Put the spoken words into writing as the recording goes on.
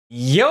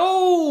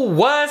Yo,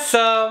 what's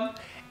up?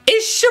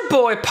 It's your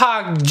boy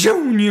Pac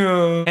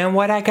Jr. And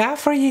what I got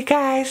for you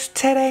guys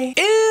today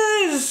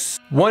is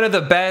one of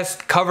the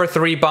best cover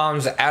 3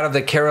 bombs out of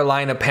the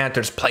Carolina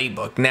Panthers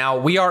playbook. Now,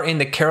 we are in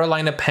the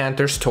Carolina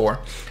Panthers tour,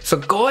 so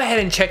go ahead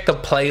and check the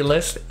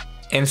playlist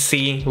and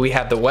see. We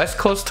have the West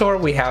Coast tour,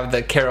 we have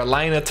the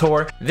Carolina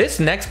tour.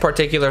 This next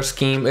particular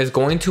scheme is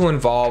going to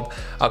involve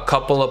a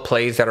couple of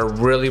plays that are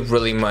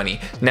really money.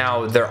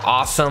 Now, they're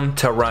awesome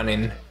to run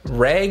in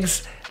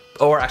regs,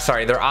 or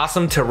sorry, they're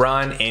awesome to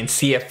run in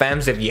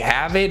CFMs if you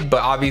have it,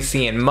 but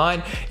obviously in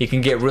mud you can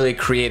get really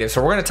creative.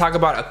 So we're going to talk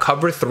about a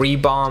cover 3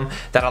 bomb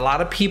that a lot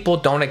of people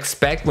don't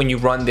expect when you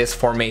run this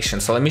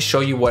formation. So let me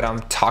show you what I'm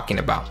talking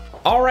about.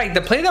 Alright, the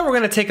play that we're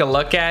going to take a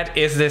look at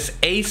is this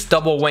ace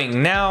double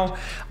wing. Now,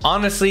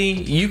 honestly,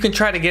 you can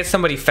try to get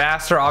somebody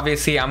faster.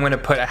 Obviously, I'm going to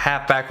put a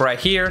halfback right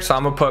here. So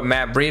I'm going to put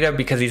Matt Breida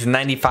because he's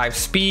 95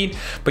 speed.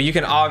 But you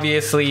can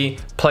obviously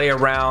play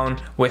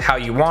around with how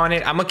you want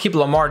it. I'm going to keep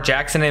Lamar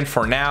Jackson in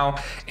for now.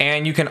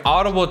 And you can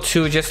audible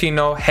to, just so you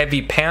know,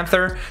 Heavy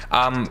Panther.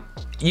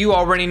 You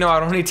already know, I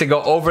don't need to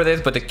go over this,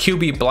 but the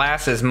QB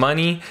blast is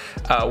money.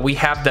 We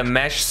have the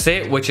mesh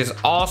sit, which is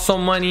also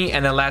money.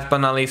 And then last but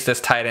not least, this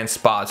tight end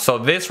spot. So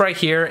this right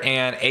here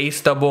and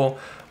ace double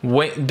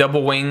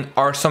wing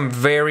are some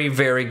very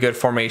good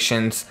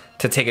formations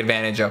to take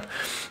advantage of.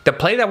 The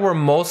play that we're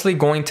mostly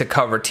going to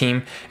cover,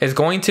 team, is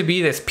going to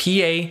be this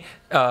PA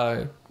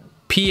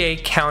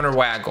counter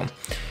waggle.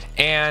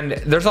 And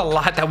there's a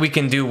lot that we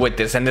can do with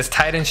this, and this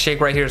tight end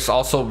shake right here is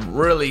also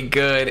really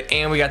good.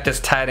 And we got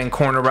this tight end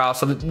corner route,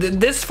 so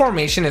this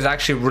formation is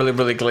actually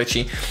really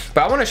glitchy.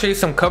 But I want to show you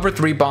some cover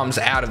 3 bombs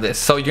out of this.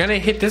 So you're gonna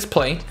hit this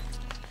play.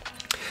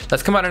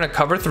 Let's come out in a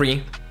cover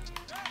 3.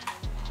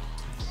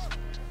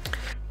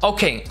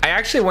 Okay, I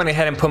actually went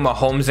ahead and put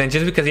Mahomes in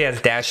just because he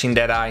has dashing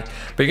dead eye.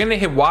 But you're gonna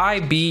hit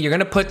YB. You're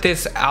gonna put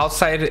this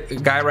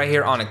outside guy right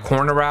here on a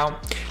corner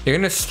route. You're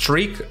gonna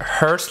streak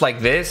Hurst like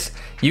this.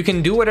 You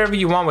can do whatever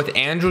you want with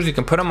Andrews. You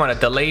can put him on a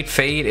delayed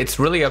fade. It's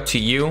really up to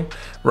you,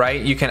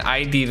 right? You can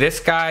ID this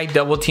guy,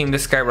 double team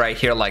this guy right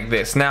here like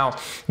this. Now,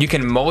 you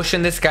can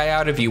motion this guy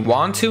out if you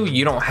want to.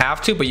 You don't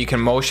have to, but you can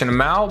motion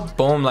him out.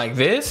 Boom, like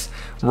this.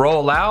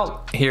 Roll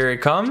out. Here it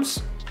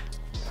comes.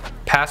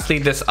 Pass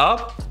lead this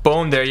up.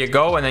 Boom, there you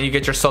go. And then you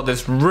get yourself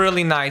this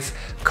really nice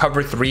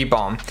cover 3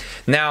 bomb.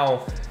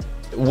 Now,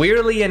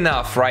 weirdly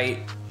enough, right,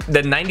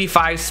 the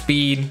 95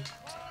 speed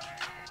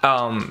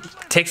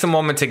takes a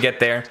moment to get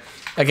there.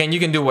 Again, you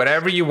can do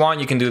whatever you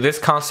want. You can do this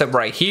concept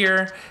right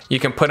here. You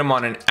can put him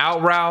on an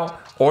out route,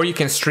 or you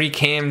can streak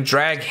him,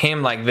 drag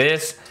him like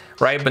this,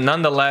 right? But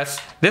nonetheless,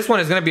 this one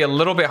is going to be a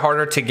little bit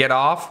harder to get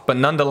off, but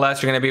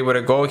nonetheless, you're going to be able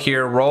to go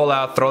here, roll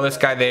out, throw this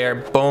guy there,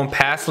 boom,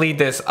 pass lead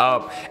this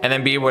up, and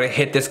then be able to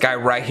hit this guy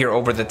right here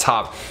over the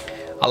top.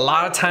 A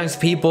lot of times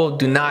people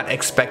do not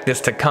expect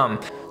this to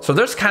come. So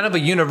there's kind of a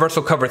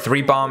universal cover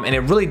 3 bomb, and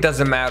it really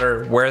doesn't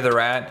matter where they're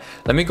at.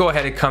 Let me go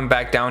ahead and come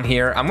back down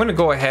here. I'm going to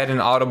go ahead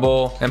and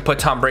audible and put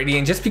Tom Brady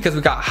in just because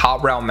we got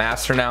hot route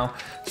master now.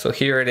 So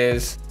here it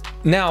is.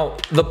 Now,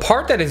 the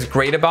part that is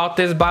great about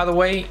this, by the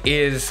way,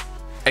 is,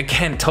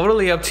 again,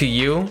 totally up to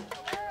you,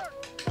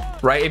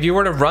 right? If you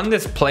were to run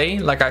this play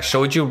like I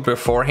showed you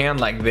beforehand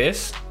like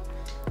this,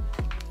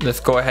 let's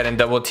go ahead and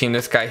double team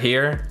this guy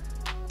here.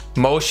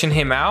 Motion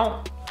him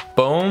out.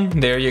 Boom,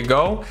 there you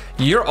go.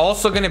 You're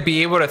also going to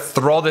be able to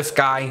throw this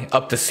guy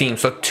up the seam.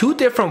 So 2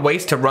 different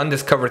ways to run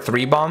this cover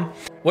 3 bomb.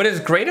 What is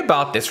great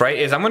about this, right,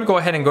 is I'm going to go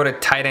ahead and go to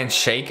tight end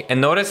shake, and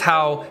notice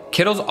how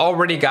Kittle's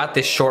already got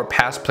this short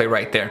pass play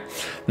right there.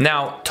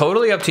 Now,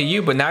 totally up to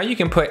you, but now you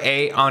can put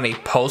A on a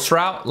post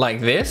route like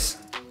this.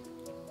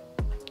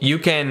 You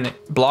can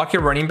block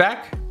your running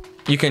back.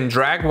 You can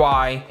drag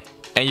Y,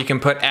 and you can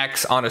put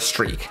X on a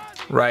streak,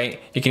 right?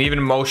 You can even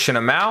motion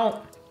them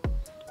out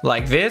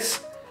like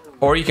this,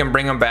 or you can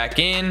bring them back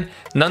in.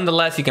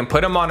 Nonetheless, you can put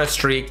them on a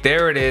streak.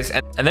 There it is.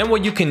 And then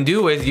what you can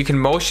do is you can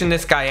motion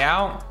this guy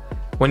out.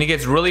 When he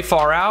gets really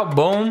far out,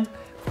 boom,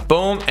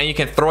 boom, and you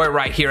can throw it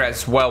right here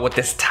as well with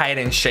this tight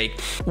end shake.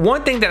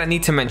 One thing that I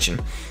need to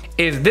mention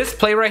is this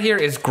play right here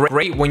is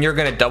great when you're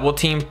gonna double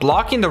team.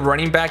 Blocking the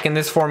running back in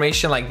this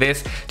formation like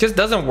this just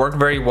doesn't work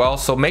very well.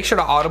 So make sure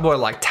to audible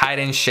like tight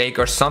end shake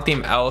or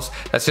something else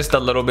that's just a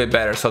little bit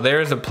better. So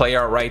there's a play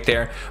out right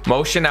there.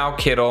 Motion out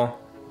Kittle.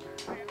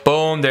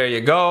 Boom, there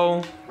you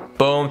go.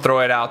 Boom,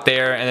 throw it out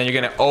there, and then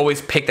you're gonna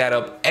always pick that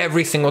up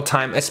every single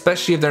time,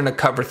 especially if they're in a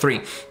cover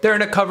 3. They're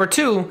in a cover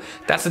 2,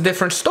 that's a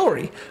different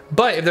story.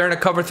 But if they're in a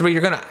cover 3,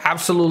 you're gonna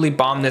absolutely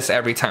bomb this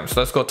every time.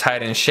 So let's go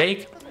tight end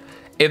shake.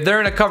 If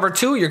they're in a cover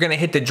 2, you're gonna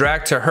hit the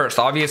drag to Hurst.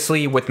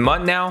 Obviously, with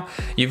mud now,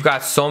 you've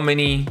got so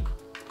many.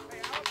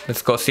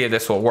 Let's go see if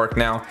this will work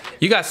now.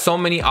 You got so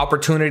many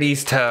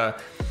opportunities to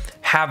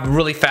have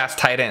really fast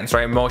tight ends,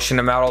 right? Motion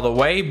them out all the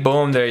way.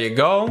 Boom, there you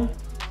go.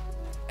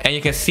 And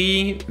you can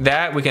see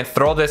that we can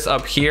throw this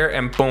up here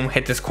and boom,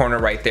 hit this corner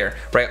right there,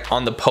 right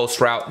on the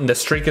post route, and the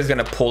streak is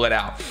gonna pull it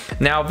out.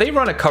 Now, if they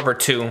run a cover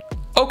 2,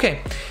 Okay,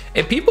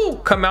 if people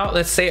come out,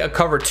 let's say a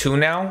cover 2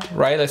 now,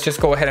 right? Let's just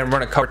go ahead and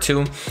run a cover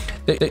 2.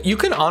 You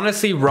can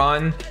honestly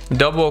run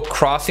double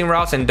crossing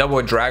routes and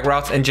double drag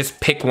routes and just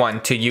pick one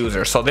to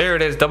user. So there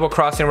it is, double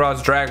crossing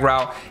routes, drag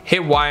route,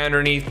 hit Y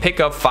underneath, pick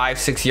up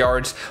 5-6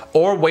 yards,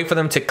 or wait for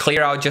them to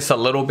clear out just a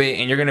little bit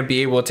and you're gonna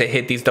be able to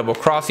hit these double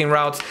crossing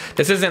routes.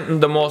 This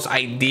isn't the most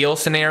ideal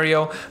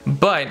scenario,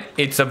 but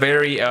it's a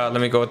very, let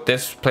me go with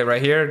this play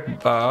right here.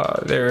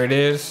 There it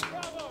is.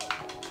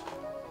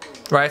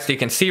 Right, so you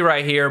can see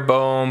right here,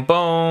 boom,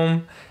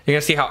 boom. You're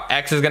gonna see how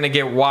X is gonna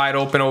get wide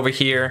open over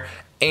here.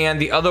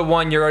 And the other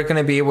one, you're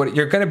gonna be able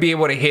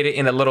to hit it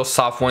in a little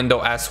soft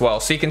window as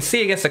well. So you can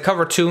see against the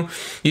cover 2,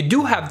 you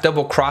do have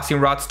double crossing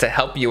routes to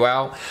help you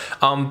out.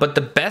 But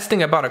the best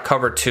thing about a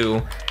cover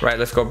 2, right?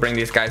 Let's go bring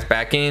these guys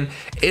back in.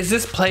 Is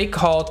this play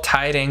called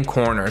tight end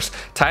corners?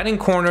 Tight end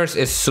corners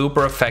is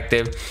super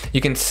effective. You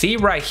can see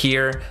right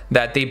here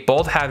that they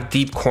both have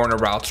deep corner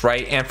routes,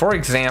 right? And for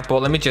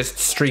example, let me just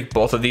streak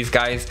both of these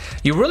guys.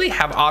 You really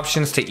have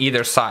options to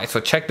either side.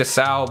 So check this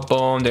out.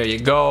 Boom, there you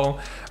go.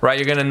 Right,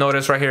 you're gonna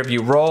notice right here, if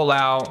you roll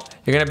out,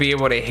 you're gonna be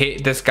able to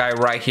hit this guy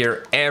right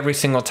here every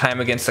single time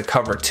against the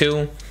cover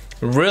 2.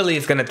 Really,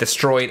 it's gonna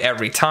destroy it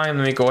every time.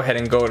 Let me go ahead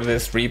and go to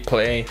this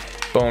replay.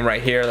 Boom,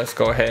 right here. Let's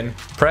go ahead and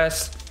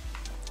press.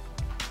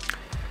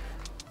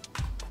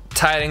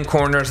 Tight end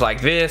corners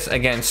like this.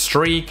 Again,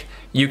 streak.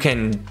 You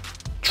can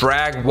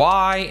drag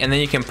Y and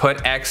then you can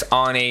put X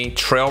on a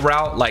trail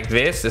route like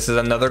this. This is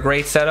another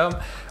great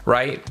setup.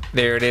 Right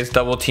there it is,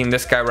 double team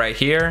this guy right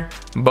here,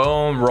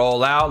 boom,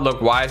 roll out. Look,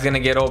 Y is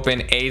gonna get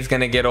open, A is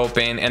gonna get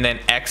open, and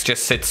then X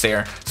just sits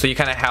there. So you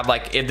kind of have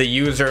like, if the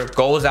user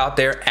goes out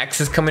there,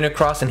 X is coming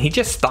across and he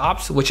just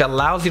stops, which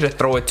allows you to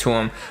throw it to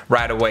him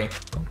right away.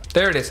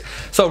 There it is.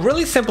 So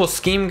really simple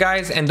scheme,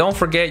 guys. And don't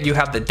forget, you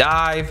have the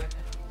dive.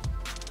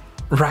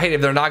 Right,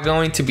 if they're not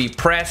going to be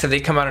pressed, if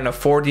they come out in a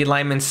 4D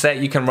lineman set,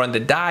 you can run the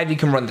dive, you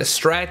can run the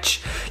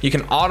stretch, you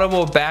can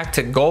audible back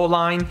to goal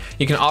line,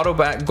 you can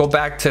go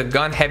back to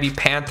gun heavy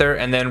panther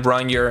and then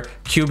run your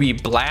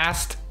QB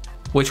blast,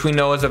 which we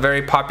know is a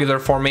very popular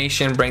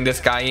formation. Bring this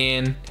guy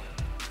in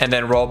and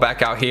then roll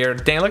back out here.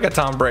 Dang, look at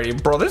Tom Brady,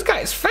 bro. This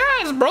guy is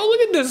fast, bro.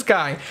 Look at this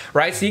guy,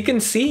 right? So you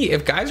can see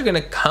if guys are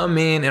gonna come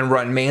in and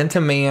run man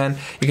to man,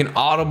 you can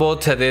audible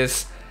to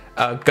this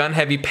gun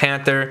heavy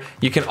panther.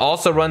 You can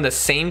also run the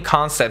same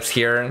concepts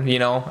here, you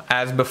know,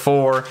 as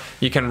before.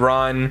 You can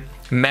run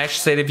mesh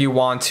sit if you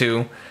want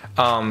to.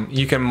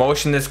 You can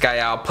motion this guy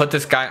out, put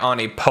this guy on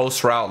a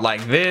post route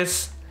like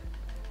this,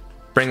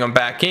 bring him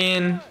back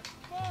in,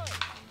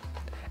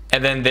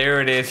 and then there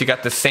it is. You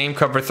got the same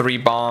cover 3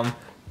 bomb,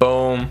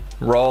 boom,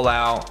 roll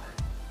out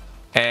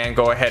and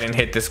go ahead and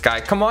hit this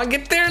guy. Come on,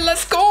 get there,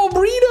 let's go,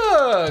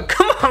 Breida,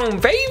 come on,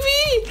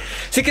 baby.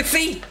 So you can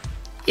see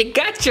you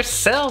got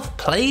yourself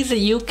plays that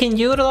you can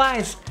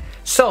utilize.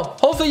 So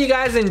hopefully you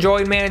guys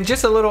enjoyed, man.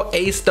 Just a little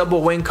ace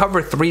double wing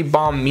cover 3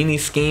 bomb mini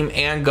scheme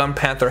and gun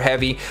panther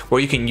heavy where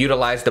you can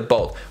utilize the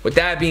both. With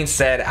that being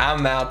said,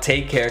 I'm out.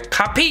 Take care.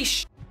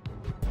 Capiche?